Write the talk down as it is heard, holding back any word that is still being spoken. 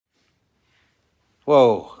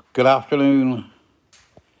Well, good afternoon,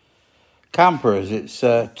 campers. It's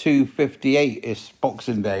 2:58. It's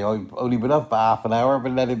Boxing Day. I've only been up for half an hour. I've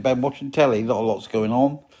been laying in bed watching telly. Not a lot's going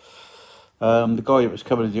on. The guy that was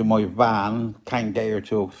coming to do my van can't get here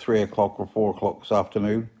till 3 o'clock or 4 o'clock this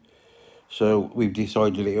afternoon. So we've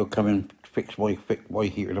decided that he'll come and fix my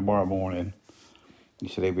heater tomorrow morning. He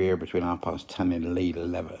said he'll be here between 10:30 and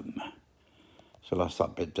 11. So that's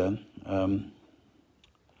that bit done.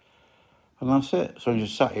 And that's it. So I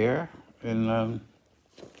just sat here and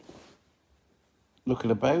looking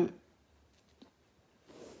about. Do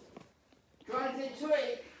you want anything to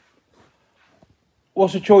eat?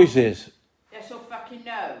 What's the choices? Yes or fucking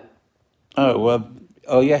no?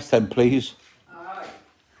 Oh yes then, please. Alright.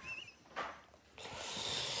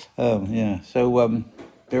 Yeah. So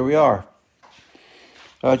there we are.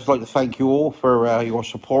 I'd just like to thank you all for your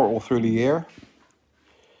support all through the year.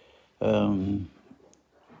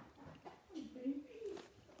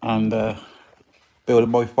 And building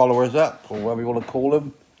my followers up, or whatever you want to call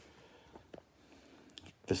them.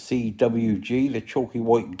 The CWG, the Chalky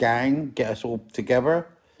White Gang, get us all together.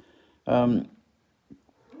 Just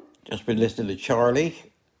been listening to Charlie's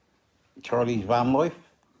van life.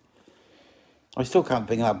 I still can't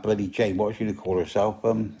think of that bloody Jane. What should she call herself?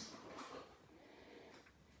 Is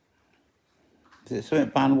it something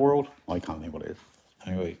Van World? I can't think what it is.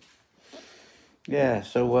 Anyway, yeah.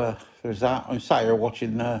 So there's that. I'm sat here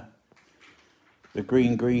watching the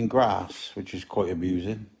green grass, which is quite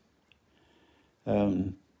amusing.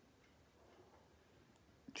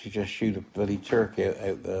 She just shoot a bloody turkey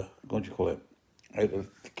out the, what do you call it, out of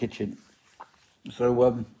the kitchen.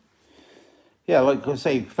 So yeah, like I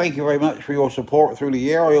say, thank you very much for your support through the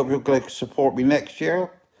year. I hope you're going to support me next year.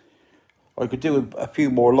 I could do a few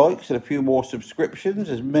more likes and a few more subscriptions,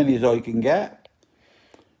 as many as I can get.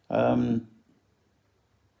 Yeah,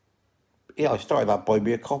 I started that buy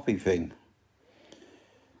me a coffee thing.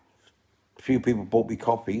 A few people bought me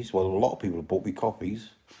coffees. Well, a lot of people have bought me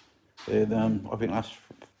coffees. And I think that's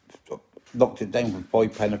knocked it down from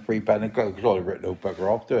 £5 or £3 a go, because I've written no bugger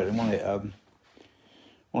off, do it. I want it.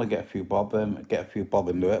 Want to get a few bob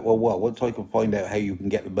into it. Well, once I can find out how you can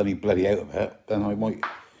get the money bloody out of it, then I might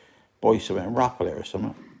buy something and raffle it or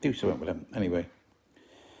something. Do something with it. Anyway,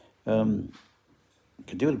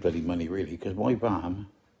 could do with the bloody money really, because my van,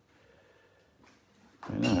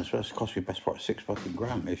 I know, it's cost me best part of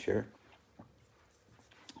 £6 this year.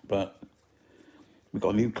 But we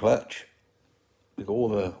got a new clutch. We got all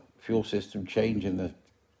the fuel system changed and the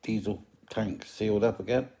diesel tank sealed up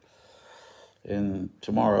again. And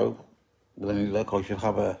tomorrow, with any luck, I should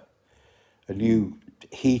have a new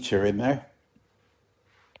heater in there.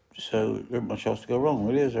 So there isn't much else to go wrong,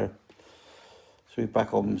 really, is there? So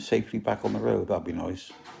we're safely back on the road. That'd be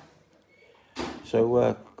nice.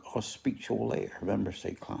 So I'll speak to you all later. Remember,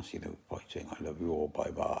 stay classy, no fighting. I love you all.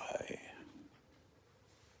 Bye bye.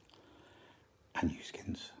 And you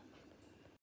skins.